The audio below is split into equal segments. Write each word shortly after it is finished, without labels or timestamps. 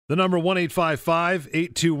The number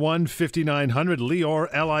 1-855-821-5900,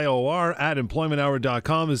 Lior, Lior, at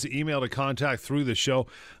employmenthour.com is the email to contact through the show.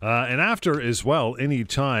 And after as well,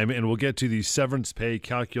 anytime. And we'll get to the severance pay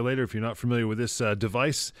calculator. If you're not familiar with this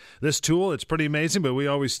device, this tool, it's pretty amazing. But we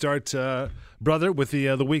always start, brother, with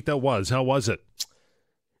the week that was. How was it?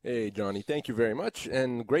 Hey, Johnny, thank you very much.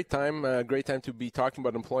 And great time to be talking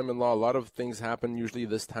about employment law. A lot of things happen usually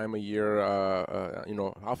this time of year.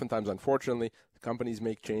 Oftentimes, unfortunately, companies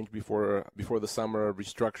make change before the summer,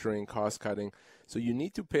 restructuring, cost cutting. So you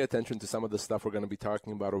need to pay attention to some of the stuff we're going to be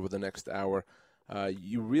talking about over the next hour.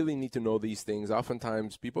 You really need to know these things.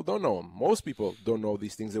 Oftentimes, people don't know them. Most people don't know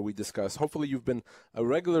these things that we discuss. Hopefully, you've been a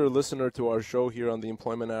regular listener to our show here on the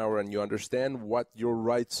Employment Hour, and you understand what your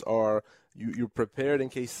rights are. You're prepared in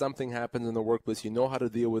case something happens in the workplace. You know how to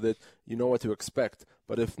deal with it. You know what to expect.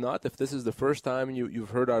 But if not, if this is the first time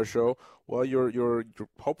you've heard our show, well, you're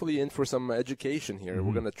hopefully in for some education here. Mm-hmm.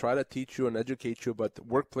 We're going to try to teach you and educate you about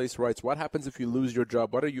workplace rights. What happens if you lose your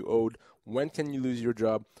job? What are you owed? When can you lose your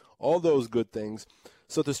job? All those good things.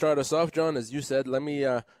 So to start us off, John, as you said, let me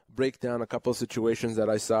break down a couple of situations that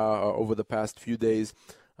I saw over the past few days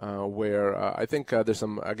where I think there's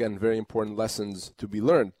some, again, very important lessons to be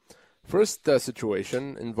learned. First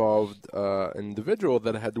situation involved an individual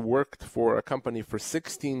that had worked for a company for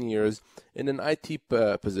 16 years in an IT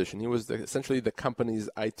position. He was essentially the company's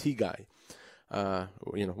IT guy.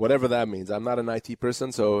 Whatever that means. I'm not an IT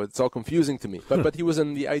person, so it's all confusing to me. But he was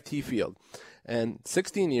in the IT field. And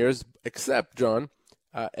 16 years, except, John,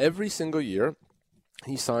 every single year,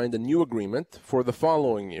 he signed a new agreement for the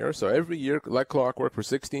following year. So every year, like clockwork, for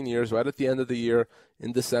 16 years, right at the end of the year,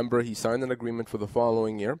 in December, he signed an agreement for the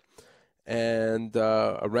following year. And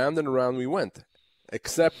around and around we went.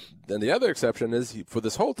 Except, and the other exception is, for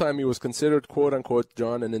this whole time, he was considered, quote unquote,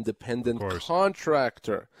 John, an independent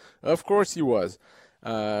contractor. Of course he was.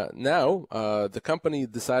 Now, the company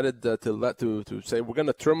decided to say, we're going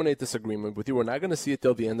to terminate this agreement with you. We're not going to see it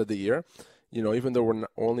till the end of the year, even though we're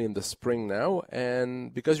only in the spring now.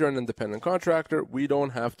 And because you're an independent contractor, we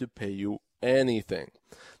don't have to pay you anything.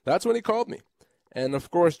 That's when he called me. And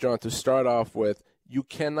of course, John, to start off with, you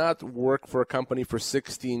cannot work for a company for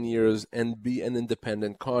 16 years and be an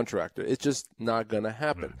independent contractor. It's just not going to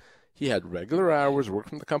happen. Right. He had regular hours, worked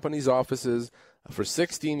from the company's offices for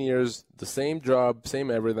 16 years, the same job, same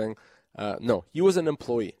everything. No, he was an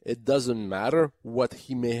employee. It doesn't matter what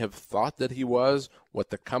he may have thought that he was,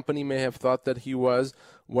 what the company may have thought that he was,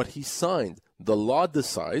 what he signed. The law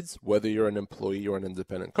decides whether you're an employee or an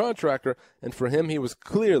independent contractor, and for him, he was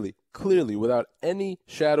clearly, without any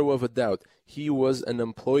shadow of a doubt, he was an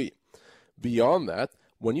employee. Beyond that,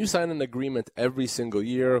 when you sign an agreement every single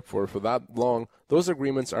year for that long, those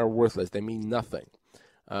agreements are worthless. They mean nothing.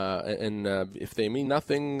 If they mean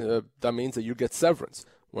nothing, that means that you get severance.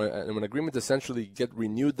 When agreements essentially get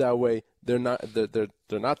renewed that way, they're not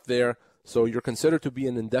there. So you're considered to be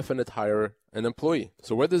an indefinite hire, an employee.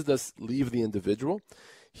 So where does this leave the individual?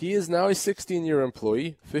 He is now a 16-year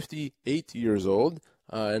employee, 58 years old,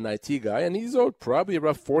 an IT guy, and he's owed probably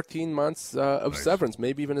about 14 months of severance,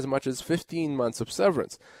 maybe even as much as 15 months of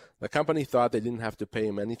severance. The company thought they didn't have to pay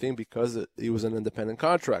him anything because he was an independent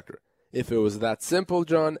contractor. If it was that simple,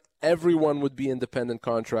 John, everyone would be independent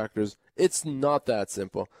contractors. It's not that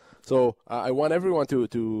simple. So I want everyone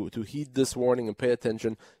to heed this warning and pay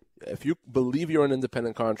attention. If you believe you're an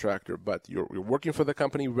independent contractor, but you're working for the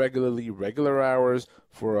company regularly, regular hours,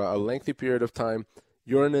 for a lengthy period of time,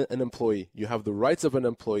 you're an employee. You have the rights of an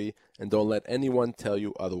employee, and don't let anyone tell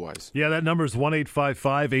you otherwise. Yeah, that number is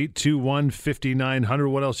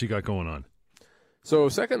 1-855-821-5900. What else you got going on? So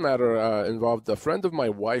second matter involved a friend of my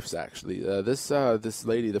wife's, actually. This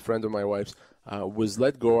lady, the friend of my wife's, was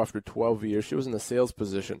let go after 12 years. She was in a sales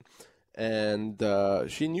position. And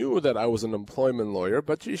she knew that I was an employment lawyer,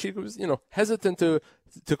 but she was, hesitant to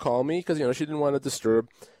call me because, she didn't want to disturb.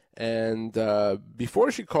 And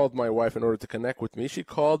before she called my wife in order to connect with me, she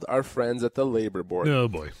called our friends at the labor board. Oh,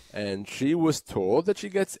 boy. And she was told that she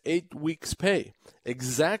gets 8 weeks' pay.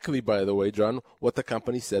 Exactly, by the way, John, what the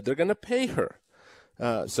company said they're going to pay her.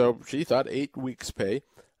 So she thought 8 weeks' pay.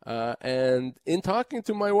 And in talking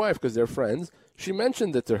to my wife, because they're friends, she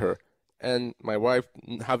mentioned it to her. And my wife,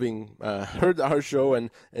 having heard our show and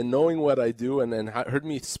knowing what I do and heard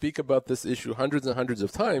me speak about this issue hundreds and hundreds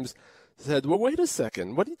of times, said, well, wait a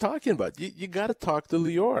second. What are you talking about? You got to talk to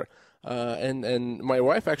Lior. And my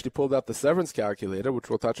wife actually pulled out the severance calculator, which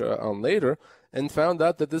we'll touch on later, and found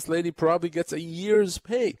out that this lady probably gets a year's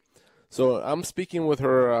pay. So I'm speaking with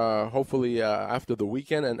her hopefully after the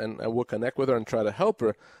weekend, and we'll connect with her and try to help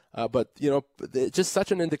her. But, it's just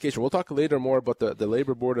such an indication. We'll talk later more about the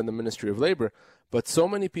Labor Board and the Ministry of Labor. But so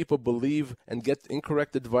many people believe and get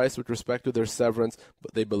incorrect advice with respect to their severance.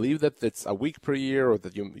 But they believe that it's a week per year or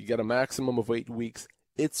that you get a maximum of 8 weeks.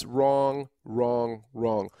 It's wrong, wrong,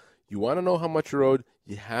 wrong. You want to know how much you're owed,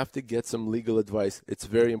 you have to get some legal advice. It's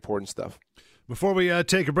very important stuff. Before we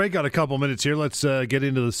take a break, got a couple minutes here. Let's get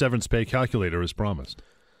into the severance pay calculator as promised.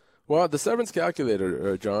 Well, the severance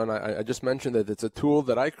calculator, John, I just mentioned that it's a tool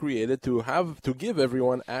that I created to give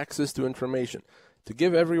everyone access to information, to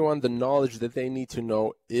give everyone the knowledge that they need to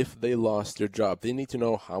know if they lost their job. They need to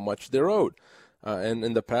know how much they're owed. And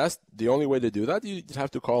in the past, the only way to do that, you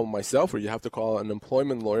have to call myself or you have to call an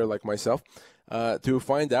employment lawyer like myself to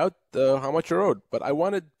find out how much you're owed. But I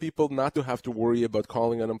wanted people not to have to worry about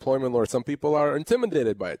calling an employment lawyer. Some people are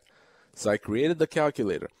intimidated by it. So I created the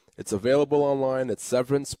calculator. It's available online at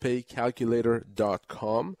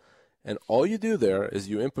severancepaycalculator.com. And all you do there is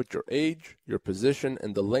you input your age, your position,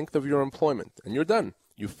 and the length of your employment. And you're done.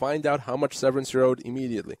 You find out how much severance you're owed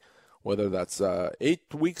immediately. Whether that's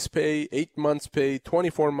 8 weeks pay, 8 months pay,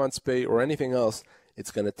 24 months pay, or anything else,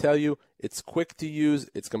 it's going to tell you. It's quick to use.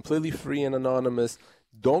 It's completely free and anonymous.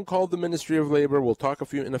 Don't call the Ministry of Labor. We'll talk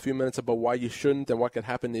in a few minutes about why you shouldn't and what could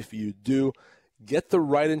happen if you do. Get the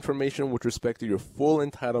right information with respect to your full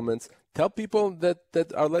entitlements. Tell people that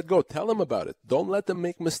are let go. Tell them about it. Don't let them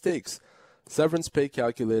make mistakes.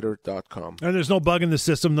 SeverancePayCalculator.com. And there's no bug in the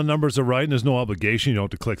system. The numbers are right, and there's no obligation. You don't have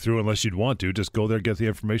to click through unless you'd want to. Just go there, get the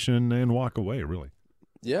information, and walk away, really.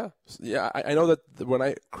 Yeah. I know that when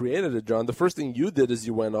I created it, John, the first thing you did is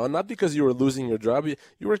you went on, not because you were losing your job.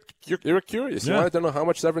 You were curious. You wanted to know how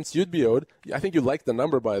much severance you'd be owed. I think you liked the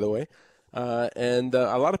number, by the way. And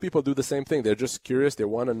a lot of people do the same thing. They're just curious. They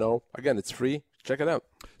want to know. Again, it's free. Check it out.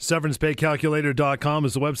 SeverancePayCalculator.com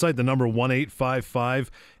is the website. The number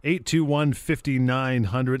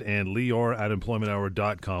 1-855-821-5900 and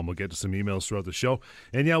Lior@employmenthour.com. We'll get to some emails throughout the show.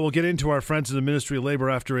 And yeah, we'll get into our friends in the Ministry of Labor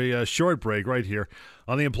after a short break right here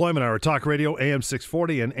on the Employment Hour. Talk Radio, AM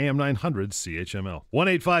 640 and AM 900 CHML.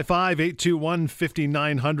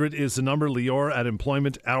 1-855-821-5900 is the number.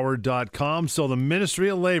 Lior@employmenthour.com. So the Ministry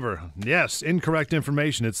of Labor, yes, incorrect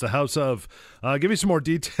information. It's the House of. Give me some more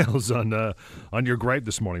details on your gripe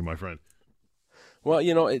this morning, my friend. Well,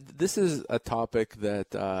 this is a topic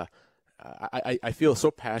that I feel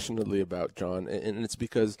so passionately about, John, and it's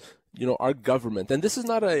because, our government, and this is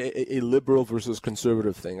not a liberal versus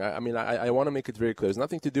conservative thing. I want to make it very clear. It's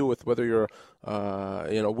nothing to do with whether you're,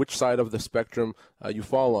 which side of the spectrum you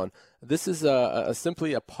fall on. This is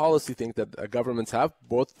simply a policy thing that governments have,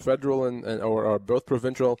 both federal or both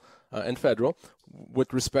provincial and federal,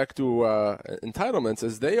 with respect to entitlements,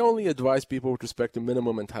 is they only advise people with respect to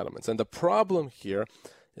minimum entitlements. And the problem here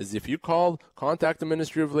is if you contact the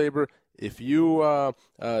Ministry of Labor, if you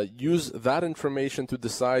use that information to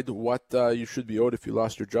decide what you should be owed if you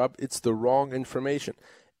lost your job, it's the wrong information.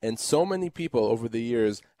 And so many people over the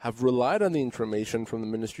years have relied on the information from the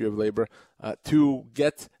Ministry of Labor to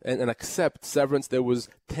get and accept severance that was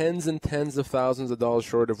tens and tens of thousands of dollars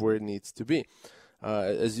short of where it needs to be.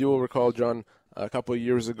 As you will recall, John, a couple of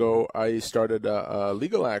years ago, I started a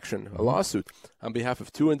legal action, a lawsuit, on behalf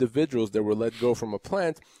of 2 individuals that were let go from a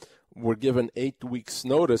plant, were given 8 weeks'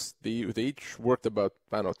 notice. They each worked about,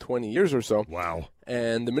 20 years or so. Wow.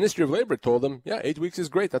 And the Ministry of Labor told them, 8 weeks is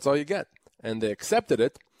great, that's all you get. And they accepted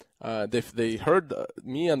it. They heard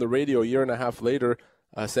me on the radio a year and a half later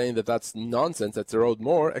saying that that's nonsense, that they're owed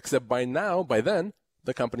more, except by then,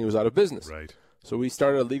 the company was out of business. Right. So we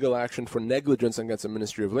started a legal action for negligence against the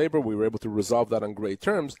Ministry of Labor. We were able to resolve that on great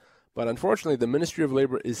terms. But unfortunately, the Ministry of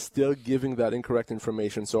Labor is still giving that incorrect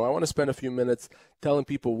information. So I want to spend a few minutes telling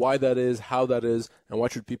people why that is, how that is, and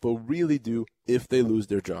what should people really do if they lose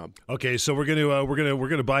their job. Okay, so we're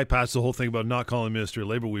gonna bypass the whole thing about not calling the Ministry of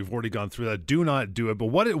Labor. We've already gone through that. Do not do it. But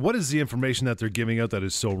what is the information that they're giving out that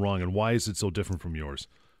is so wrong, and why is it so different from yours?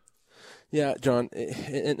 Yeah, John,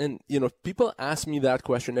 and people ask me that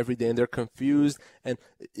question every day, and they're confused. And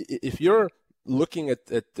if you're looking at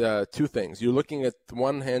 2 things, you're looking at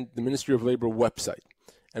one hand the Ministry of Labor website,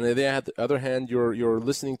 and on the other hand you're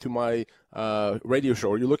listening to my radio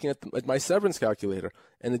show, or you're looking at my severance calculator,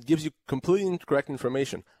 and it gives you completely incorrect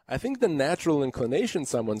information. I think the natural inclination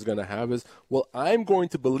someone's going to have is, well, I'm going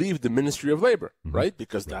to believe the Ministry of Labor, right?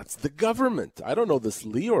 Because that's the government. I don't know this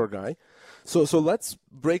Lior guy. So let's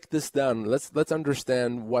break this down. Let's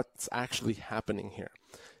understand what's actually happening here.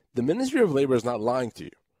 The Ministry of Labor is not lying to you.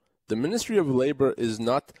 The Ministry of Labor is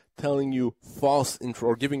not telling you false info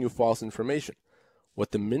or giving you false information. What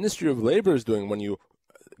the Ministry of Labor is doing when you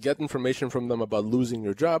get information from them about losing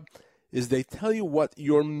your job is they tell you what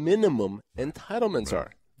your minimum entitlements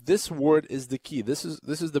are. This word is the key. This is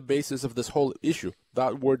the basis of this whole issue,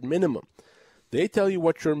 that word minimum. They tell you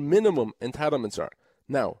what your minimum entitlements are.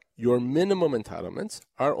 Now, your minimum entitlements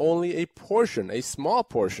are only a portion, a small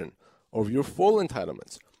portion of your full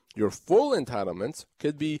entitlements. Your full entitlements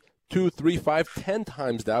could be 2, 3, 5, 10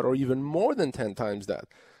 times that, or even more than 10 times that.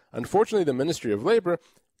 Unfortunately, the Ministry of Labor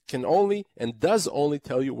can only and does only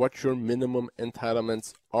tell you what your minimum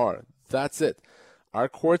entitlements are. That's it. Our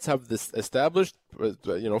courts have this established, for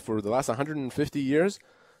the last 150 years,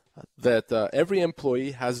 that every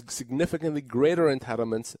employee has significantly greater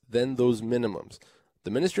entitlements than those minimums.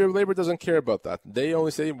 The Ministry of Labor doesn't care about that. They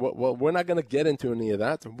only say, well, we're not going to get into any of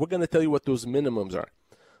that. We're going to tell you what those minimums are.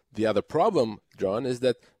 The other problem, John, is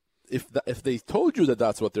that if they told you that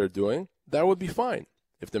that's what they're doing, that would be fine.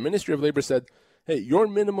 If the Ministry of Labor said, hey, your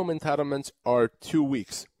minimum entitlements are 2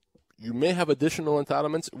 weeks. You may have additional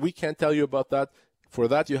entitlements. We can't tell you about that. For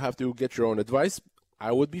that, you have to get your own advice.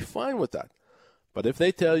 I would be fine with that. But if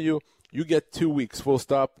they tell you, you get 2 weeks, full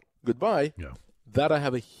stop, goodbye, that I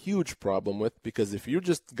have a huge problem with, because if you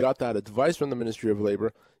just got that advice from the Ministry of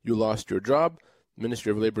Labor, you lost your job.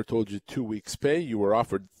 Ministry of Labor told you 2 weeks pay. You were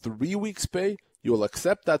offered 3 weeks pay. You will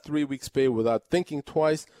accept that 3 weeks pay without thinking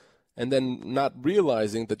twice, and then not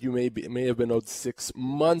realizing that you may have been owed 6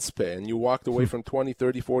 months pay, and you walked away from $20,000,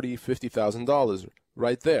 $30,000, $40,000, $50,000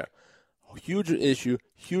 right there. Huge issue,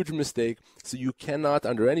 huge mistake. So you cannot,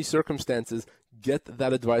 under any circumstances, get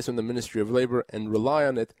that advice from the Ministry of Labor and rely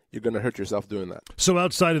on it. You're going to hurt yourself doing that. So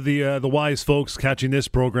outside of the wise folks catching this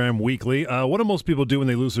program weekly, what do most people do when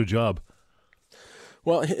they lose their job?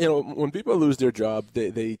 Well, when people lose their job,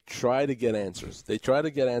 they try to get answers. They try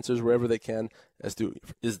to get answers wherever they can as to,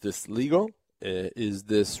 is this legal? Is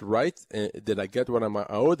this right? Did I get what I'm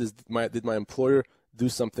owed? Did my employer do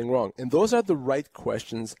something wrong? And those are the right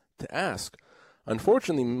questions to ask.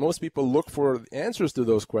 Unfortunately, most people look for answers to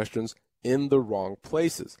those questions in the wrong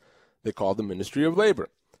places. They call the Ministry of Labor.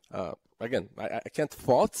 Again, I can't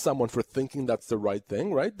fault someone for thinking that's the right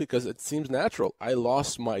thing, right? Because it seems natural. I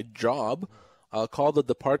lost my job. I'll call the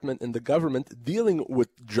department in the government dealing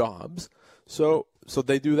with jobs. So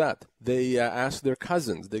they do that. They ask their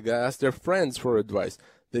cousins. They ask their friends for advice.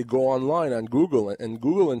 They go online on Google and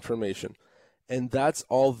Google information. And that's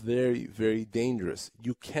all very, very dangerous.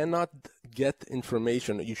 You cannot get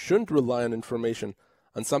information. You shouldn't rely on information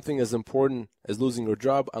on something as important as losing your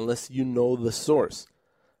job unless you know the source.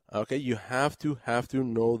 Okay, you have to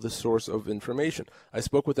know the source of information. I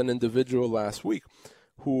spoke with an individual last week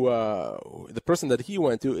who the person that he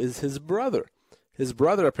went to is his brother. His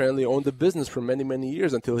brother apparently owned a business for many, many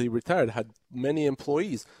years until he retired, had many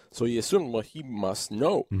employees. So he assumed, well, he must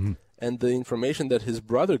know. Mm-hmm. And the information that his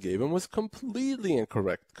brother gave him was completely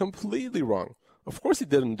incorrect, completely wrong. Of course, he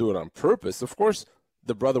didn't do it on purpose. Of course,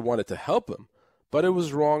 the brother wanted to help him, but it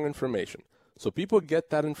was wrong information. So people get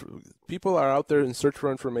that. People are out there in search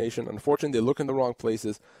for information. Unfortunately, they look in the wrong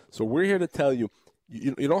places. So we're here to tell you,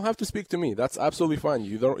 you don't have to speak to me. That's absolutely fine.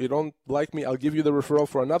 You don't like me, I'll give you the referral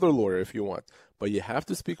for another lawyer if you want. But you have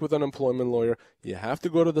to speak with an employment lawyer. You have to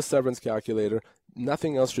go to the severance calculator.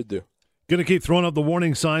 Nothing else should do. Going to keep throwing up the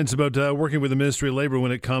warning signs about working with the Ministry of Labor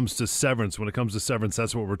when it comes to severance. When it comes to severance,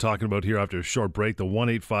 that's what we're talking about here after a short break. The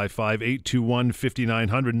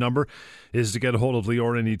 1-855-821-5900 number is to get a hold of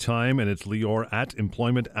Lior anytime, and it's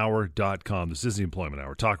lior@employmenthour.com. This is the Employment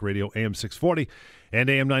Hour. Talk Radio, AM 640 and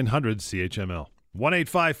AM 900 CHML.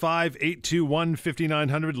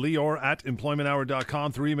 1-855-821-5900,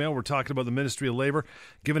 Lior@employmenthour.com. Through email, we're talking about the Ministry of Labor,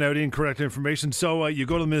 giving out incorrect information. So you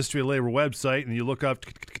go to the Ministry of Labor website and you look up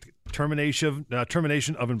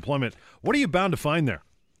termination of employment. What are you bound to find there?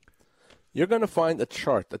 You're going to find a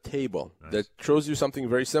chart, a table that shows you something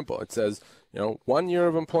very simple. It says, 1 year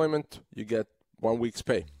of employment, you get 1 week's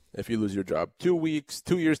pay if you lose your job. 2 weeks,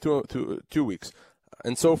 2 years, 2 weeks,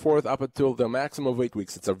 and so forth up until the maximum of 8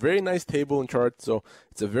 weeks. It's a very nice table and chart, so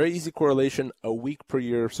it's a very easy correlation, a week per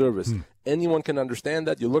year of service. Anyone can understand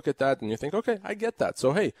that. You look at that and you think, okay, I get that.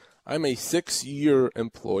 So, hey, I'm a 6-year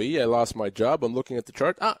employee. I lost my job. I'm looking at the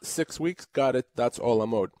chart. 6 weeks, got it. That's all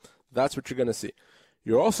I'm owed. That's what you're going to see.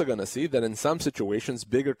 You're also going to see that in some situations,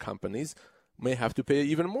 bigger companies may have to pay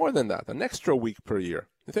even more than that, an extra week per year.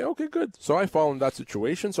 You think, okay, good. So I fall in that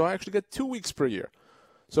situation, so I actually get 2 weeks per year.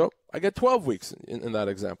 So I get 12 weeks in that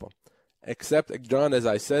example. Except, John, as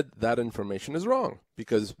I said, that information is wrong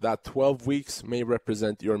because that 12 weeks may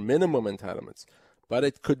represent your minimum entitlements, but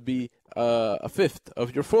it could be a fifth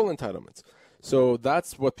of your full entitlements. So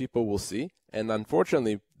that's what people will see. And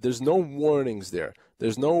unfortunately, there's no warnings there.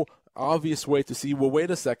 There's no obvious way to see, well,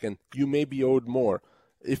 wait a second, you may be owed more.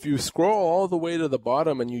 If you scroll all the way to the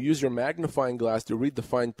bottom and you use your magnifying glass to read the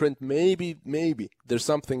fine print, maybe there's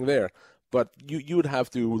something there. But you would have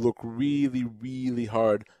to look really, really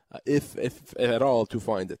hard, if at all, to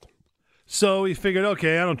find it. So he figured,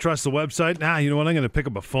 okay, I don't trust the website. You know what? I'm going to pick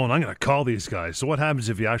up a phone. I'm going to call these guys. So what happens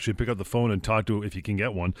if you actually pick up the phone and talk to, if you can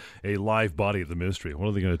get one, a live body at the ministry? What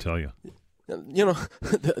are they going to tell you? You know,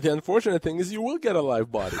 the unfortunate thing is you will get a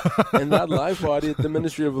live body. And that live body at the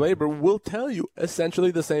Ministry of Labor will tell you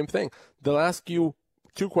essentially the same thing. They'll ask you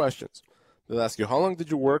two questions. They'll ask you, how long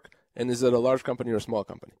did you work, and is it a large company or a small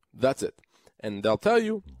company? That's it. And they'll tell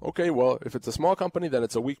you, okay, well, if it's a small company, then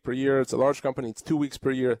it's a week per year. It's a large company, it's 2 weeks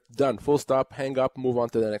per year. Done. Full stop, hang up, move on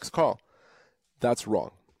to the next call. That's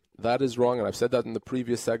wrong. That is wrong, and I've said that in the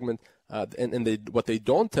previous segment. What they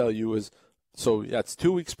don't tell you is, so yeah, it's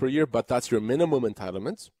 2 weeks per year, but that's your minimum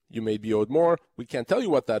entitlements. You may be owed more. We can't tell you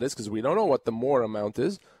what that is because we don't know what the more amount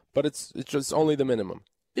is, but it's just only the minimum.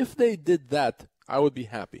 If they did that, I would be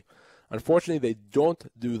happy. Unfortunately, they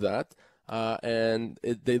don't do that,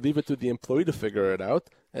 they leave it to the employee to figure it out.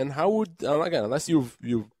 And how would, again, unless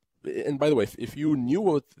and by the way, if you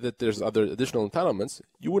knew that there's other additional entitlements,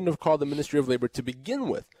 you wouldn't have called the Ministry of Labor to begin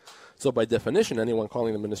with. So by definition, anyone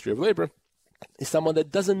calling the Ministry of Labor is someone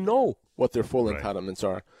that doesn't know what their full entitlements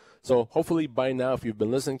are. So hopefully by now, if you've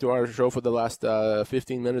been listening to our show for the last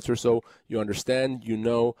 15 minutes or so, you understand, you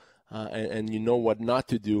know, and you know what not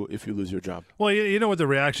to do if you lose your job. Well, you know what the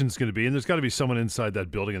reaction is going to be, and there's got to be someone inside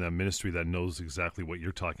that building in that ministry that knows exactly what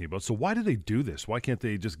you're talking about. So why do they do this? Why can't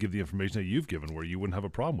they just give the information that you've given where you wouldn't have a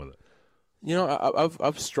problem with it? You know,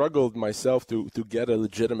 I've struggled myself to get a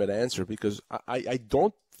legitimate answer because I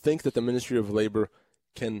don't think that the Ministry of Labor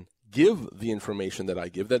can give the information that I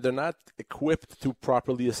give, that they're not equipped to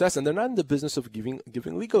properly assess, and they're not in the business of giving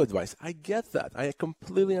legal advice. I get that. I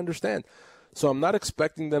completely understand. So I'm not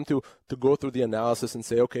expecting them to go through the analysis and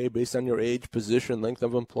say, okay, based on your age, position, length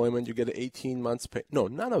of employment, you get 18 months pay. No,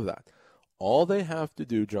 none of that. All they have to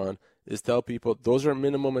do, John, is tell people those are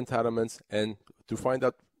minimum entitlements, and to find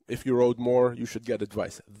out if you're owed more, you should get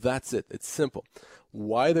advice. That's it. It's simple.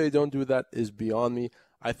 Why they don't do that is beyond me.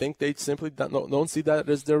 I think they simply don't see that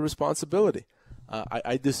as their responsibility.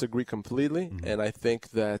 I disagree completely, and I think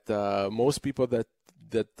that most people that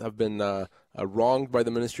have been wronged by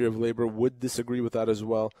the Ministry of Labor would disagree with that as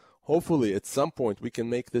well. Hopefully, at some point, we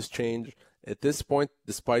can make this change. At this point,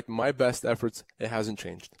 despite my best efforts, it hasn't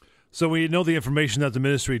changed. So we know the information that the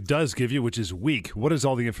ministry does give you, which is weak. What is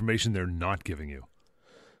all the information they're not giving you?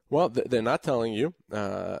 Well, they're not telling you.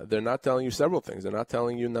 They're not telling you several things. They're not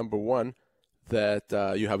telling you, number one,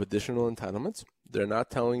 that you have additional entitlements. They're not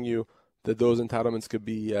telling you that those entitlements could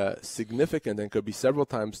be significant and could be several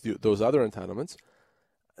times those other entitlements.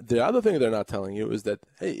 The other thing they're not telling you is that,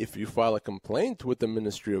 hey, if you file a complaint with the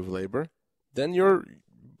Ministry of Labor, then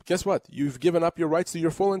guess what? You've given up your rights to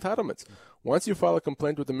your full entitlements. Once you file a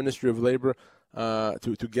complaint with the Ministry of Labor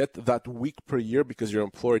to get that week per year because your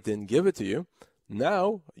employer didn't give it to you,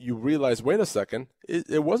 now you realize, wait a second,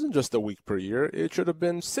 it wasn't just a week per year. It should have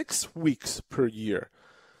been 6 weeks per year.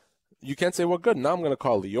 You can't say, well, good, now I'm going to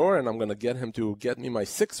call Lior and I'm going to get him to get me my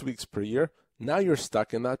 6 weeks per year. Now you're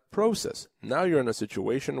stuck in that process. Now you're in a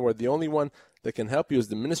situation where the only one that can help you is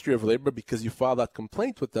the Ministry of Labor because you filed that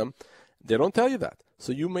complaint with them. They don't tell you that.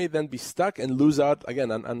 So you may then be stuck and lose out,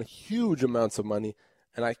 again, on huge amounts of money.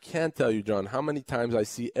 And I can't tell you, John, how many times I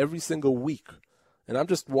see every single week, and I'm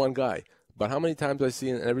just one guy, but how many times I see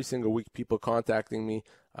in every single week people contacting me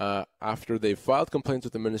after they've filed complaints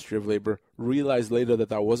with the Ministry of Labor, realize later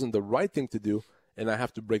that wasn't the right thing to do, and I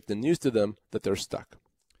have to break the news to them that they're stuck.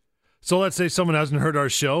 So let's say someone hasn't heard our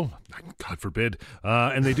show, God forbid,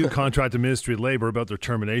 and they do contact the Ministry of Labor about their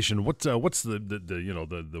termination. What's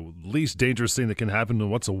the least dangerous thing that can happen, and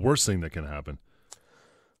what's the worst thing that can happen?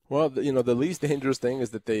 Well, the least dangerous thing is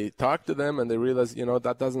that they talk to them and they realize,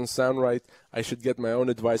 that doesn't sound right. I should get my own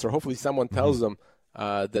advice, or hopefully someone tells them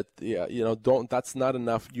that's not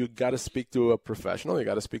enough. You got to speak to a professional. You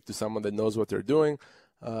got to speak to someone that knows what they're doing.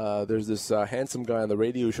 There's this handsome guy on the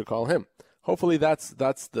radio. You should call him. Hopefully that's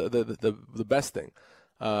the best thing.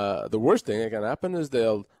 The worst thing that can happen is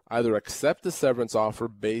they'll either accept the severance offer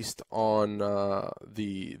based on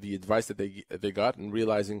the advice that they got and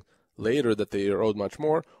realizing later that they are owed much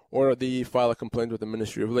more, or they file a complaint with the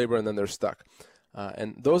Ministry of Labor and then they're stuck.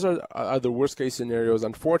 And those are the worst case scenarios.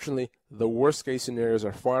 Unfortunately, the worst case scenarios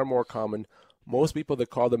are far more common. Most people that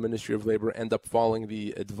call the Ministry of Labor end up following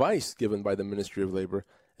the advice given by the Ministry of Labor,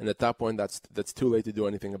 and at that point, that's too late to do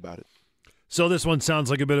anything about it. So this one sounds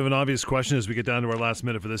like a bit of an obvious question as we get down to our last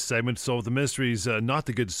minute for this segment. So if the ministry's not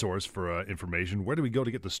the good source for information, where do we go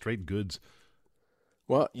to get the straight goods?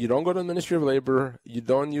 Well, you don't go to the Ministry of Labor. You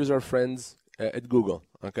don't use our friends at Google.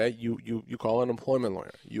 Okay, you call an employment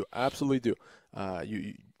lawyer. You absolutely do.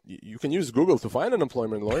 You can use Google to find an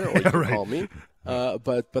employment lawyer, or you can call me.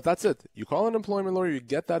 But that's it. You call an employment lawyer. You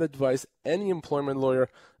get that advice. Any employment lawyer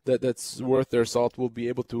that's worth their salt will be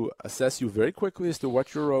able to assess you very quickly as to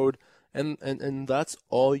what you're owed, and that's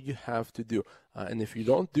all you have to do. And if you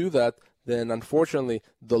don't do that, then unfortunately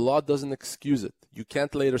the law doesn't excuse it. You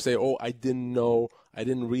can't later say, "Oh, I didn't know, I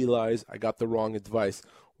didn't realize, I got the wrong advice."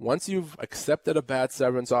 Once you've accepted a bad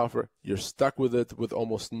severance offer, you're stuck with it with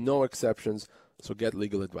almost no exceptions. So get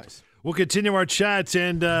legal advice. We'll continue our chat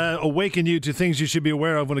and awaken you to things you should be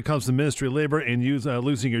aware of when it comes to Ministry of Labor and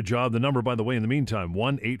losing your job. The number, by the way, in the meantime,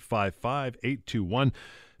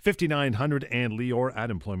 1-855-821-5900 and Lior at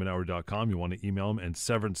employmenthour.com. You want to email them, and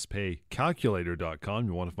severancepaycalculator.com.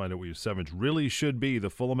 You want to find out what your severance really should be, the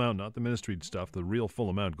full amount, not the ministry stuff, the real full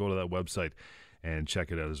amount. Go to that website and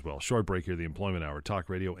check it out as well. Short break here, the Employment Hour, Talk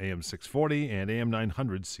Radio, AM 640 and AM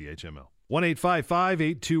 900 CHML.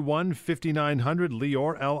 1-855-821-5900,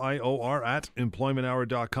 Lior, Lior, at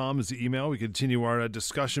employmenthour.com is the email. We continue our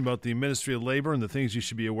discussion about the Ministry of Labor and the things you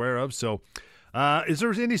should be aware of. So is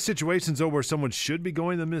there any situations, though, where someone should be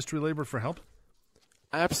going to the Ministry of Labor for help?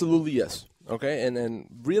 Absolutely, yes. Okay, and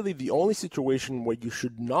really the only situation where you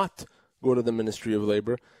should not go to the Ministry of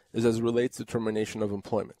Labor is as it relates to termination of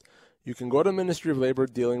employment. You can go to the Ministry of Labor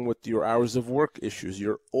dealing with your hours of work issues,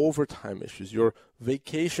 your overtime issues, your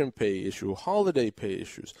vacation pay issue, holiday pay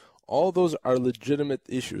issues. All those are legitimate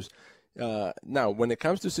issues. Now, when it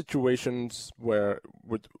comes to situations where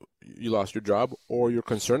you lost your job, or you're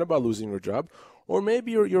concerned about losing your job, or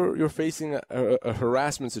maybe you're facing a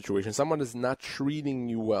harassment situation, someone is not treating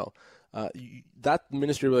you well, that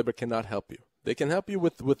Ministry of Labor cannot help you. They can help you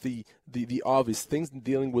with the obvious things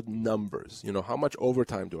dealing with numbers. You know, how much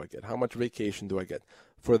overtime do I get? How much vacation do I get?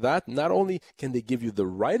 For that, not only can they give you the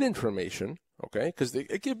right information, okay, because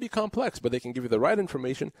it can be complex, but they can give you the right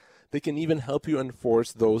information. They can even help you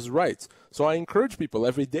enforce those rights. So I encourage people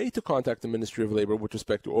every day to contact the Ministry of Labor with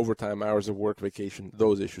respect to overtime, hours of work, vacation,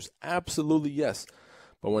 those issues. Absolutely, yes.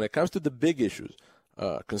 But when it comes to the big issues,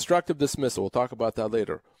 constructive dismissal, we'll talk about that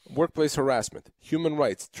later, workplace harassment, human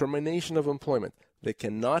rights, termination of employment, they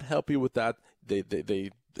cannot help you with that. They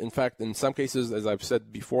in fact, in some cases, as I've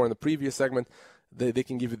said before in the previous segment, they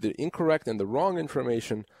can give you the incorrect and the wrong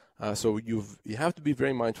information. So you have to be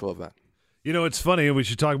very mindful of that. You know, it's funny, and we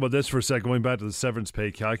should talk about this for a second, going back to the severance pay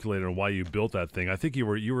calculator and why you built that thing. I think you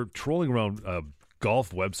were trolling around golf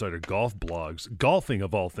website or golf blogs, golfing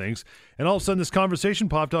of all things, and all of a sudden this conversation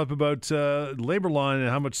popped up about labor law and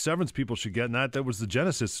how much severance people should get, and that was the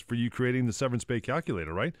genesis for you creating the severance pay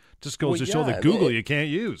calculator, right? Just goes to show that Google you can't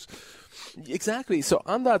use. Exactly. So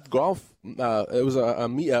on that golf, it was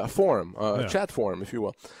a forum, a chat forum, if you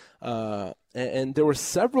will, and there were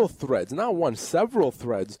several threads, not one, several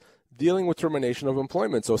threads dealing with termination of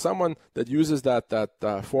employment. So someone that uses that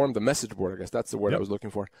forum, the message board, I guess that's the word I was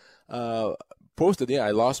looking for, posted,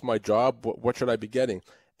 I lost my job. What should I be getting?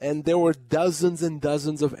 And there were dozens and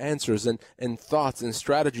dozens of answers and thoughts and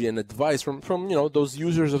strategy and advice from those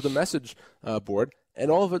users of the message board, and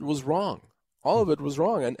all of it was wrong. All of it was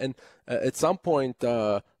wrong. And at some point,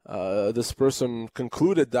 this person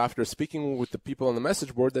concluded after speaking with the people on the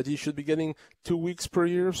message board that he should be getting 2 weeks per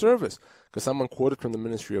year of service, because someone quoted from the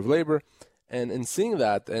Ministry of Labor. And in seeing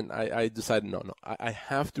that, and I decided, I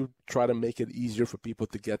have to try to make it easier for people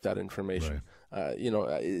to get that information. Right.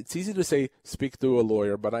 It's easy to say, speak to a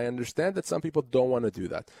lawyer, but I understand that some people don't want to do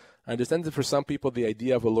that. I understand that for some people, the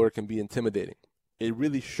idea of a lawyer can be intimidating. It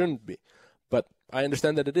really shouldn't be, but I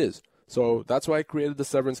understand that it is. So that's why I created the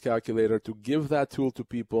severance calculator, to give that tool to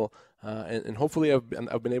people, and hopefully I've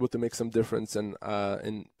been able to make some difference in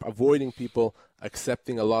avoiding people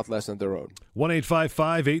accepting a lot less on their own.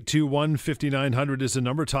 1-855-821-5900 is the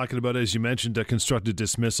number, talking about, as you mentioned, a constructive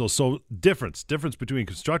dismissal. So difference between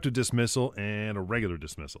constructive dismissal and a regular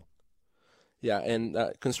dismissal. Yeah, and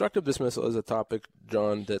constructive dismissal is a topic,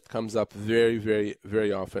 John, that comes up very, very,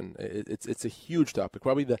 very often. It's a huge topic,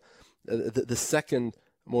 probably the second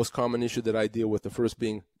most common issue that I deal with, the first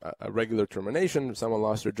being a regular termination. Someone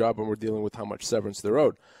lost their job and we're dealing with how much severance they're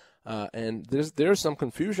owed. And there's some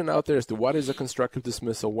confusion out there as to what is a constructive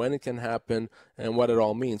dismissal, when it can happen, and what it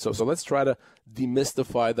all means. So let's try to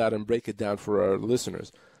demystify that and break it down for our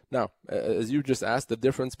listeners. Now, as you just asked, the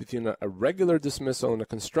difference between a regular dismissal and a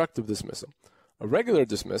constructive dismissal. A regular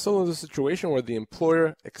dismissal is a situation where the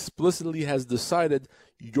employer explicitly has decided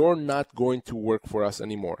you're not going to work for us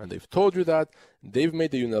anymore. And they've told you that. They've made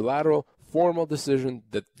the unilateral, formal decision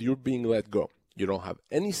that you're being let go. You don't have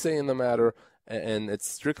any say in the matter, and it's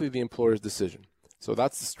strictly the employer's decision. So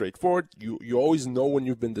that's straightforward. You always know when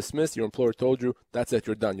you've been dismissed. Your employer told you, that's it,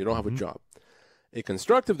 you're done. You don't have a job. A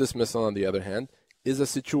constructive dismissal, on the other hand, is a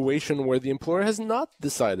situation where the employer has not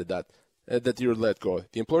decided that you're let go.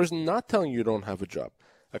 The employer is not telling you don't have a job.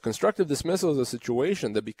 A constructive dismissal is a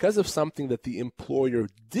situation that because of something that the employer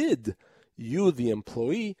did, you, the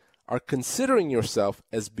employee, are considering yourself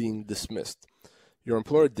as being dismissed. Your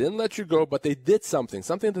employer didn't let you go, but they did something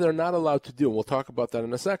that they're not allowed to do. And we'll talk about that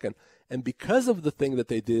in a second. And because of the thing that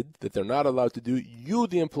they did, that they're not allowed to do, you,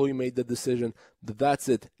 the employee, made the decision that that's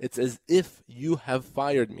it. It's as if you have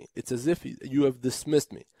fired me. It's as if you have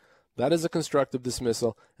dismissed me. That is a constructive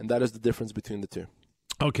dismissal, and that is the difference between the two.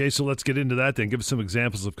 Okay, so let's get into that then. Give us some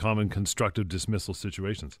examples of common constructive dismissal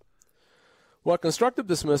situations. Well, constructive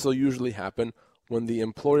dismissal usually happen when the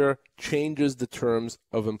employer changes the terms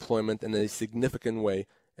of employment in a significant way,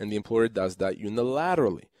 and the employer does that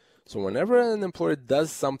unilaterally. So whenever an employer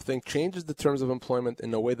does something, changes the terms of employment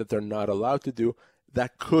in a way that they're not allowed to do,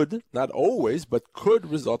 that could, not always, but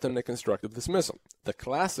could result in a constructive dismissal. The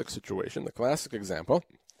classic situation, the classic example,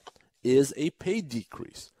 is a pay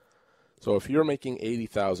decrease. So if you're making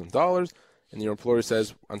 $80,000 and your employer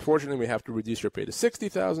says, unfortunately, we have to reduce your pay to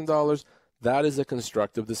 $60,000, that is a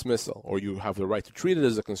constructive dismissal, or you have the right to treat it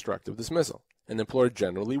as a constructive dismissal. An employer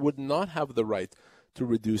generally would not have the right to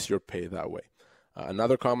reduce your pay that way.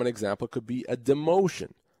 Another common example could be a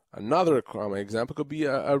demotion. Another common example could be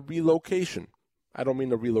a relocation. I don't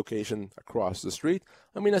mean a relocation across the street.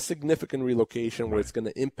 I mean a significant relocation where it's going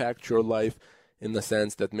to impact your life in the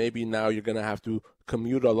sense that maybe now you're going to have to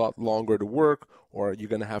commute a lot longer to work, or you're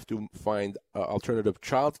going to have to find alternative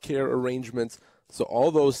childcare arrangements. So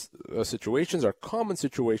all those situations are common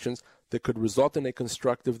situations that could result in a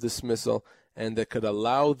constructive dismissal and that could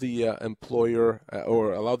allow the employer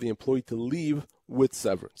or allow the employee to leave with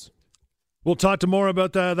severance. We'll talk to more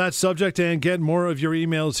about that subject and get more of your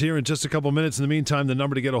emails here in just a couple minutes. In the meantime, the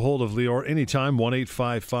number to get a hold of Lior anytime,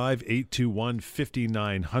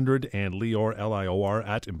 1-855-821-5900 and Lior, Lior,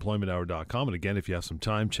 at employmenthour.com. And again, if you have some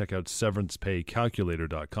time, check out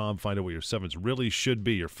severancepaycalculator.com. Find out what your severance really should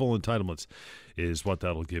be. Your full entitlements is what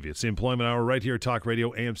that'll give you. It's the Employment Hour right here, Talk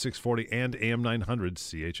Radio, AM 640 and AM 900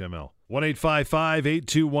 CHML.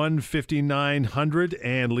 1-855-821-5900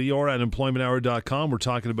 and Lior at employmenthour.com. We're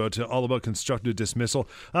talking about all about constructive dismissal.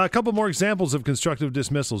 A couple more examples of constructive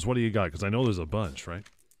dismissals. What do you got? Because I know there's a bunch, right?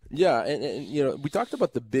 Yeah, and you know, we talked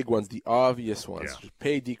about the big ones, the obvious ones,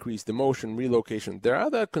 pay decrease, demotion, relocation. There are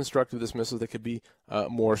other constructive dismissals that could be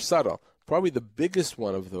more subtle. Probably the biggest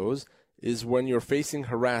one of those is when you're facing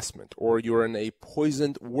harassment or you're in a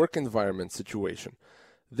poisoned work environment situation.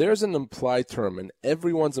 There's an implied term in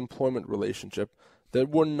everyone's employment relationship that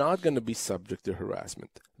we're not going to be subject to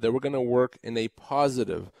harassment, that we're going to work in a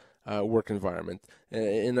positive work environment,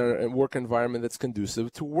 in a work environment that's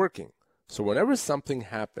conducive to working. So whenever something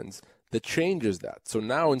happens that changes that, so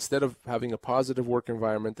now instead of having a positive work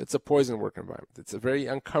environment, it's a poison work environment. It's a very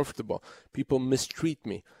uncomfortable. People mistreat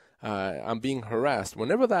me. I'm being harassed.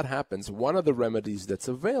 Whenever that happens, one of the remedies that's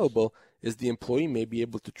available is the employee may be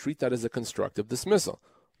able to treat that as a constructive dismissal.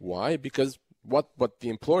 Why? Because what the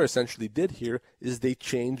employer essentially did here is they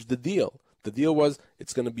changed the deal. The deal was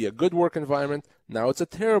it's going to be a good work environment. Now it's a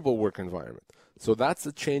terrible work environment. So that's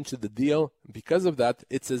a change to the deal. Because of that,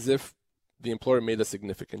 it's as if the employer made a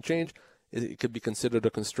significant change. It could be considered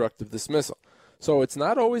a constructive dismissal. So it's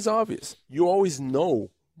not always obvious. You always know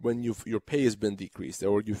when your pay has been decreased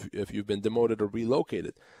or if you've been demoted or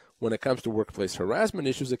relocated. When it comes to workplace harassment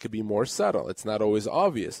issues, it could be more subtle. It's not always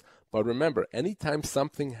obvious. But remember, anytime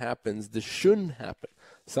something happens that shouldn't happen,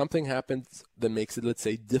 something happens that makes it, let's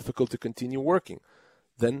say, difficult to continue working,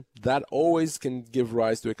 then that always can give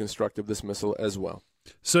rise to a constructive dismissal as well.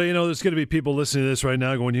 So, you know, there's going to be people listening to this right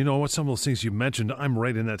now going, you know what, some of those things you mentioned, I'm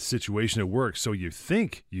right in that situation at work. So you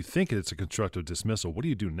think it's a constructive dismissal. What do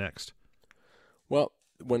you do next? Well,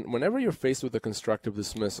 whenever you're faced with a constructive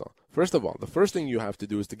dismissal, first of all, the first thing you have to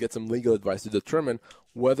do is to get some legal advice to determine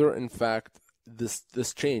whether, in fact,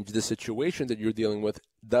 this change, this situation that you're dealing with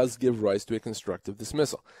does give rise to a constructive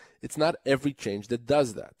dismissal. It's not every change that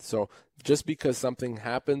does that. So just because something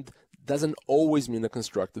happened doesn't always mean a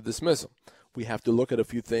constructive dismissal. We have to look at a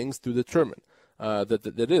few things to determine that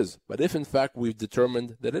it is. But if, in fact, we've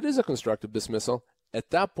determined that it is a constructive dismissal,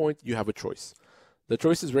 at that point, you have a choice. The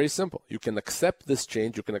choice is very simple. You can accept this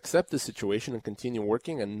change, you can accept this situation and continue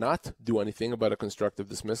working and not do anything about a constructive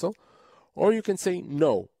dismissal, or you can say,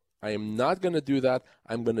 no, I am not going to do that.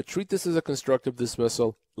 I'm going to treat this as a constructive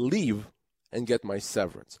dismissal, leave, and get my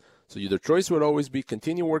severance. So your choice would always be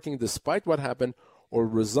continue working despite what happened or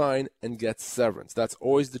resign and get severance. That's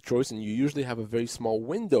always the choice, and you usually have a very small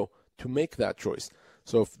window to make that choice.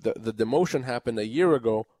 So if the demotion happened a year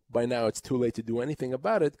ago, by now it's too late to do anything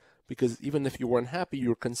about it, because even if you weren't happy,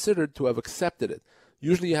 you're considered to have accepted it.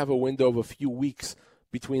 Usually you have a window of a few weeks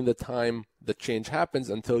between the time the change happens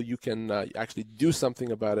until you can actually do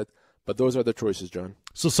something about it. But those are the choices, John.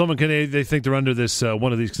 So someone they think they're under this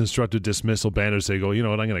one of these constructive dismissal banners. They go, you know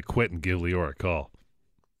what, I'm going to quit and give Lior a call.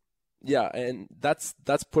 Yeah, and that's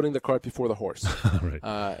putting the cart before the horse. Right.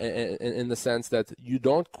 In the sense that you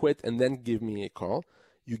don't quit and then give me a call.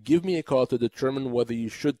 You give me a call to determine whether you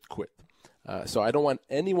should quit. So I don't want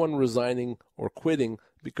anyone resigning or quitting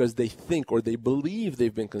because they think or they believe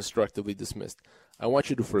they've been constructively dismissed. I want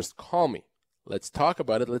you to first call me. Let's talk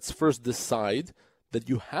about it. Let's first decide that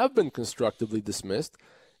you have been constructively dismissed.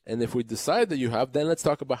 And if we decide that you have, then let's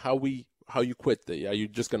talk about how you quit. Are you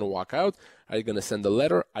just going to walk out? Are you going to send a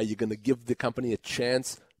letter? Are you going to give the company a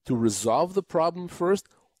chance to resolve the problem first?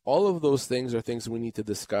 All of those things are things we need to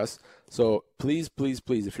discuss. So please, please,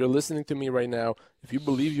 please, if you're listening to me right now, if you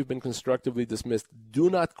believe you've been constructively dismissed, do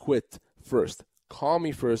not quit first. Call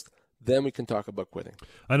me first. Then we can talk about quitting.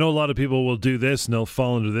 I know a lot of people will do this and they'll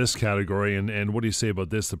fall into this category. And what do you say about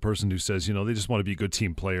this? The person who says, they just want to be a good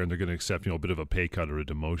team player and they're going to accept, a bit of a pay cut or a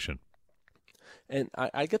demotion. And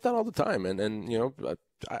I get that all the time. And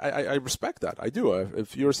I respect that. I do.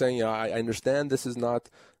 If you're saying, I understand this is not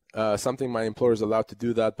something my employer is allowed to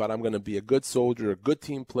do that, but I'm going to be a good soldier, a good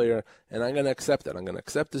team player, and I'm going to accept it. I'm going to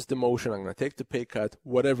accept this demotion. I'm going to take the pay cut,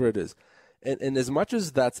 whatever it is. And as much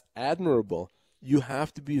as that's admirable, you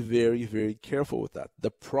have to be very, very careful with that. The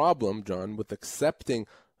problem, John, with accepting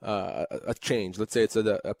a change, let's say it's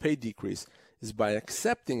a pay decrease, is by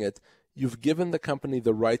accepting it, you've given the company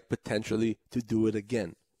the right potentially to do it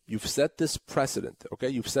again. You've set this precedent, okay?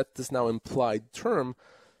 You've set this now implied term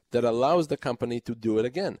that allows the company to do it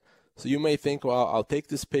again. So you may think, well, I'll take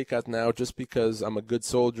this pay cut now just because I'm a good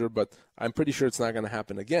soldier, but I'm pretty sure it's not going to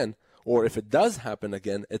happen again. Or if it does happen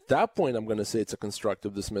again, at that point I'm going to say it's a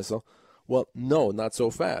constructive dismissal. Well, no, not so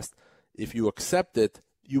fast. If you accept it,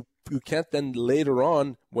 you can't then later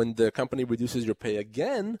on, when the company reduces your pay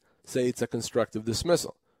again, say it's a constructive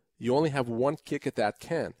dismissal. You only have one kick at that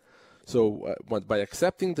can. So by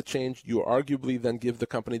accepting the change, you arguably then give the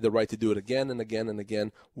company the right to do it again and again and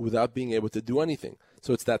again without being able to do anything.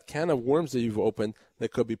 So it's that can of worms that you've opened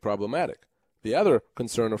that could be problematic. The other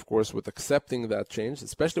concern, of course, with accepting that change,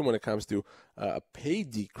 especially when it comes to a pay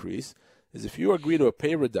decrease, is if you agree to a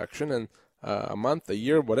pay reduction and a month, a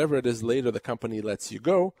year, whatever it is later the company lets you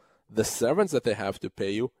go, the severance that they have to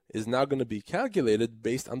pay you is now going to be calculated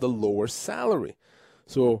based on the lower salary.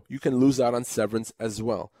 So you can lose out on severance as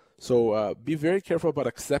well. So be very careful about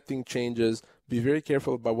accepting changes. Be very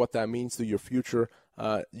careful about what that means to your future.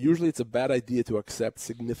 Usually it's a bad idea to accept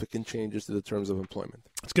significant changes to the terms of employment.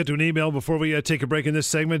 Let's get to an email before we take a break in this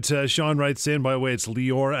segment. Sean writes in, by the way, it's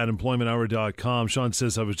Lior@employmenthour.com. Sean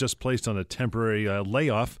says, I was just placed on a temporary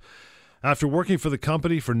layoff. After working for the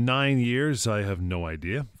company for 9 years, I have no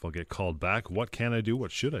idea if I'll get called back. What can I do?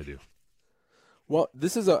 What should I do? Well,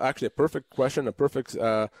 this is actually a perfect question, a perfect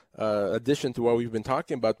addition to what we've been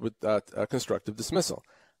talking about with a constructive dismissal.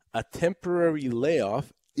 A temporary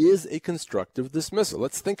layoff is a constructive dismissal.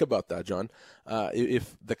 Let's think about that, John.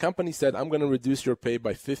 If the company said, I'm going to reduce your pay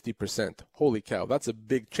by 50%, holy cow, that's a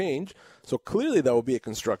big change. So clearly that will be a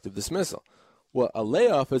constructive dismissal. Well, a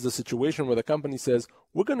layoff is a situation where the company says,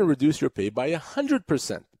 we're going to reduce your pay by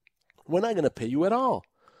 100%. We're not going to pay you at all.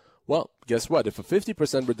 Well, guess what? If a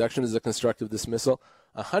 50% reduction is a constructive dismissal,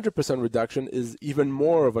 a 100% reduction is even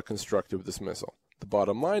more of a constructive dismissal. The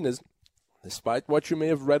bottom line is, despite what you may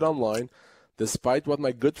have read online, despite what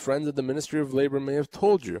my good friends at the Ministry of Labor may have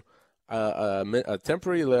told you, a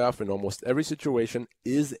temporary layoff in almost every situation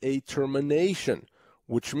is a termination,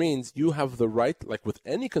 which means you have the right, like with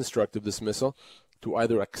any constructive dismissal, to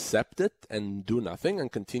either accept it and do nothing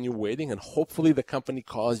and continue waiting and hopefully the company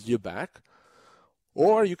calls you back,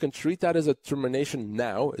 or you can treat that as a termination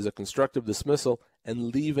now, as a constructive dismissal,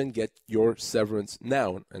 and leave and get your severance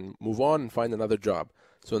now and move on and find another job.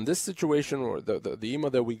 So in this situation, or the email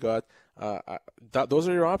that we got, those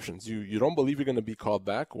are your options. You don't believe you're going to be called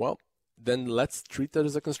back? Well, then let's treat that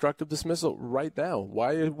as a constructive dismissal right now.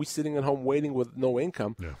 Why are we sitting at home waiting with no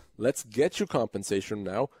income? Yeah. Let's get you compensation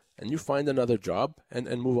now, and you find another job and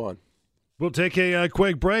move on. We'll take a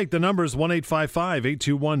quick break. The number is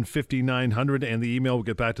 1-855-821-5900, and the email, we'll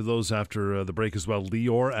get back to those after the break as well,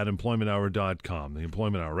 Lior@employmenthour.com. The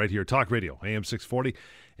Employment Hour right here, Talk Radio, AM 640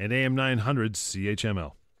 and AM 900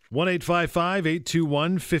 CHML.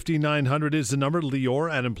 1-855-821-5900 is the number.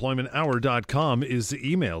 Lior@employmenthour.com is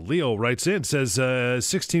the email. Leo writes in, says,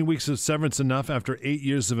 16 weeks of severance enough after 8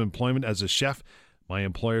 years of employment as a chef. My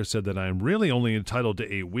employer said that I am really only entitled to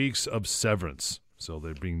 8 weeks of severance. So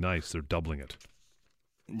they're being nice. They're doubling it.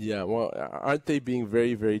 Yeah, well, aren't they being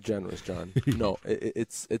very, very generous, John? No,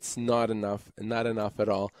 it's not enough at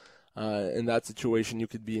all. In that situation, you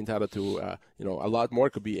could be entitled to a lot more.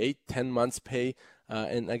 It could be 8-10 months pay.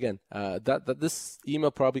 And again, that this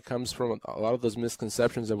email probably comes from a lot of those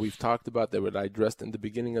misconceptions that we've talked about, that I addressed in the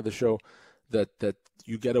beginning of the show, that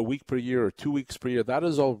you get a week per year or 2 weeks per year. That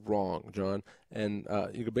is all wrong, John. And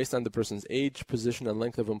based on the person's age, position, and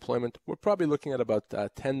length of employment, we're probably looking at about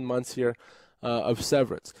 10 months here of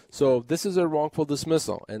severance. So this is a wrongful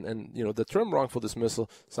dismissal. And the term wrongful dismissal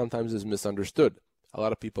sometimes is misunderstood. A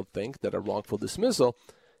lot of people think that a wrongful dismissal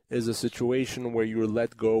is a situation where you're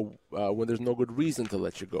let go when there's no good reason to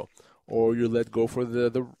let you go, or you're let go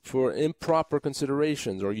for improper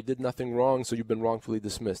considerations, or you did nothing wrong, so you've been wrongfully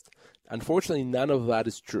dismissed. Unfortunately, none of that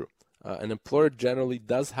is true. An employer generally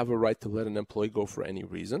does have a right to let an employee go for any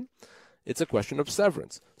reason. It's a question of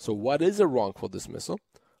severance. So what is a wrongful dismissal?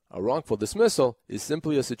 A wrongful dismissal is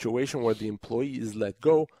simply a situation where the employee is let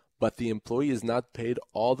go, but the employee is not paid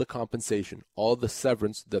all the compensation, all the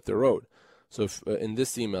severance that they're owed. So if, in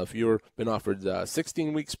this email, if you've been offered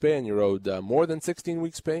 16 weeks pay and you're owed more than 16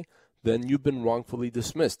 weeks pay, then you've been wrongfully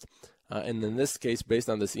dismissed. And in this case, based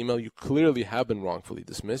on this email, you clearly have been wrongfully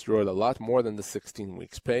dismissed. You're owed a lot more than the 16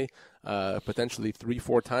 weeks pay, potentially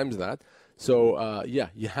 3-4 times that. So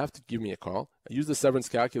you have to give me a call. Use the severance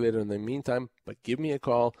calculator in the meantime, but give me a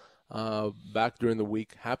call back during the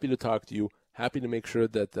week. Happy to talk to you. Happy to make sure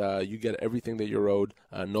that you get everything that you're owed,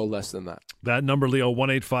 no less than that. That number, Leo,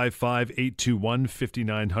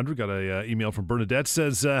 1-855-821-5900. Got an email from Bernadette.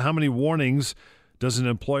 Says, how many warnings does an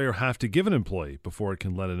employer have to give an employee before it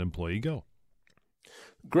can let an employee go?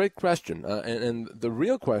 Great question. And the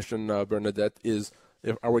real question, Bernadette, is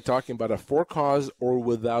are we talking about a for cause or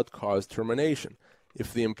without cause termination?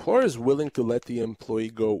 If the employer is willing to let the employee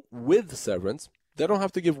go with severance, they don't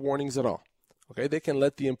have to give warnings at all. Okay, they can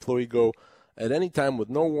let the employee go at any time with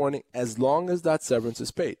no warning, as long as that severance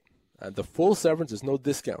is paid. And the full severance is no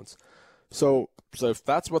discounts. So if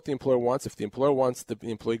that's what the employer wants, if the employer wants the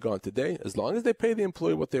employee gone today, as long as they pay the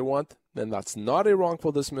employee what they want, then that's not a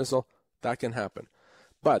wrongful dismissal. That can happen.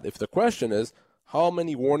 But if the question is, how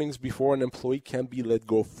many warnings before an employee can be let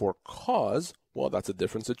go for cause, well, that's a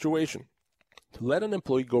different situation. To let an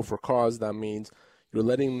employee go for cause, that means you're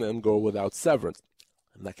letting them go without severance.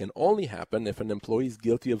 And that can only happen if an employee is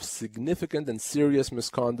guilty of significant and serious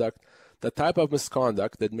misconduct, the type of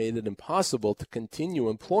misconduct that made it impossible to continue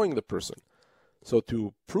employing the person. So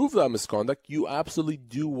to prove that misconduct, you absolutely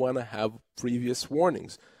do want to have previous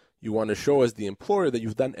warnings. You want to show as the employer that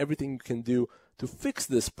you've done everything you can do to fix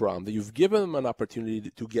this problem, that you've given them an opportunity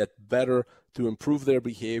to get better, to improve their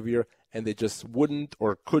behavior, and they just wouldn't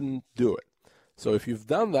or couldn't do it. So if you've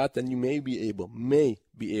done that, then you may be able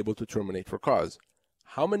to terminate for cause.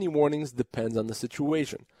 How many warnings depends on the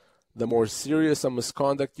situation. The more serious a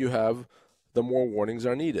misconduct you have, the more warnings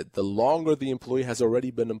are needed. The longer the employee has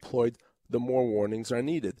already been employed, the more warnings are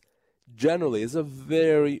needed. Generally, it's a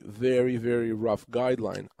very, very, very rough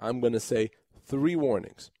guideline. I'm going to say 3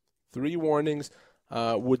 warnings. 3 warnings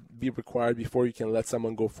would be required before you can let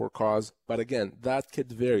someone go for cause. But again, that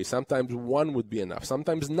could vary. Sometimes 1 would be enough.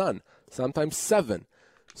 Sometimes none. Sometimes 7.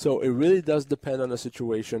 So it really does depend on the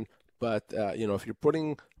situation. But, if you're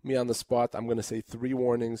putting me on the spot, I'm going to say 3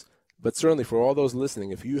 warnings. But certainly for all those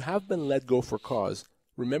listening, if you have been let go for cause,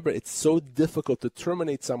 remember it's so difficult to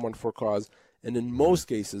terminate someone for cause. And in most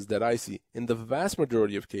cases that I see, in the vast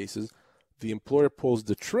majority of cases, the employer pulls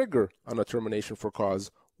the trigger on a termination for cause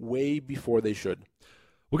way before they should.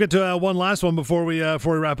 We'll get to one last one before we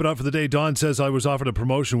wrap it up for the day. Don says, I was offered a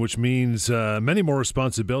promotion, which means many more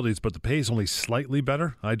responsibilities, but the pay is only slightly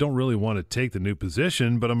better. I don't really want to take the new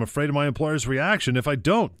position, but I'm afraid of my employer's reaction if I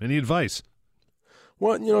don't. Any advice?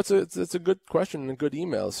 Well, it's a good question and a good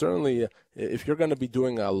email. Certainly, if you're going to be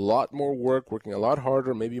doing a lot more work, working a lot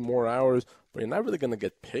harder, maybe more hours, but you're not really going to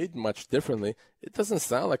get paid much differently, it doesn't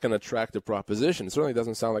sound like an attractive proposition. It certainly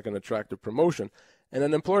doesn't sound like an attractive promotion. And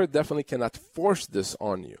an employer definitely cannot force this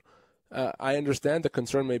on you. I understand the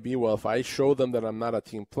concern may be, well, if I show them that I'm not a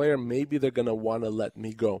team player, maybe they're going to want to let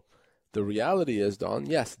me go. The reality is, Don,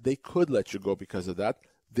 yes, they could let you go because of that.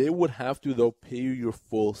 They would have to, though, pay you your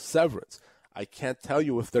full severance. I can't tell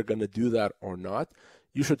you if they're going to do that or not.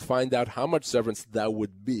 You should find out how much severance that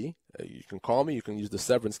would be. You can call me. You can use the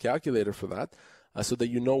severance calculator for that so that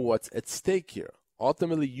you know what's at stake here.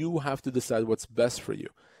 Ultimately, you have to decide what's best for you.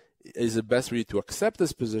 Is it best for you to accept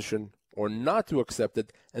this position or not to accept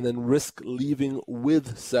it and then risk leaving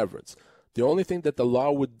with severance? The only thing that the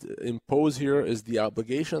law would impose here is the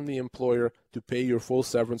obligation on the employer to pay your full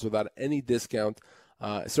severance without any discount.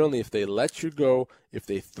 Certainly if they let you go, if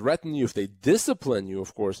they threaten you, if they discipline you,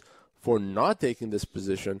 of course, for not taking this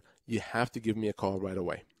position, you have to give me a call right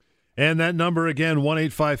away. And that number again,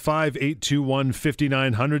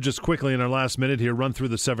 1-855-821-5900. Just quickly in our last minute here, run through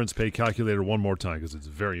the severance pay calculator one more time because it's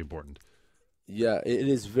very important. Yeah, it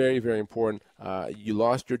is very, very important. You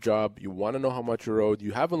lost your job. You want to know how much you're owed.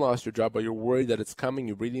 You haven't lost your job, but you're worried that it's coming.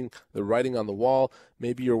 You're reading the writing on the wall.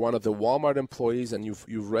 Maybe you're one of the Walmart employees and you've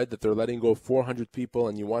read that they're letting go 400 people,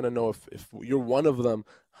 and you want to know if you're one of them,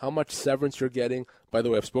 how much severance you're getting. By the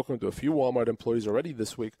way, I've spoken to a few Walmart employees already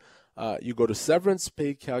this week. You go to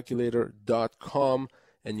severancepaycalculator.com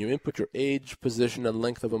and you input your age, position, and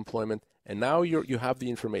length of employment, and now you have the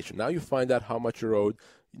information. Now you find out how much you're owed.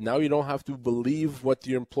 Now you don't have to believe what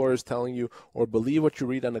your employer is telling you or believe what you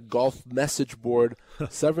read on a golf message board.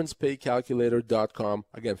 severancepaycalculator.com.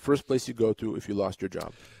 Again, first place you go to if you lost your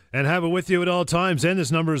job. And have it with you at all times. And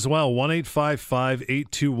this number as well,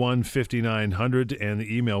 1-855-821-5900. And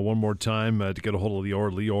the email one more time to get a hold of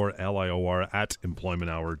Lior, Lior, at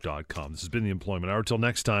employmenthour.com. This has been the Employment Hour. Till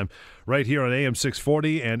next time, right here on AM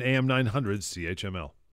 640 and AM 900 CHML.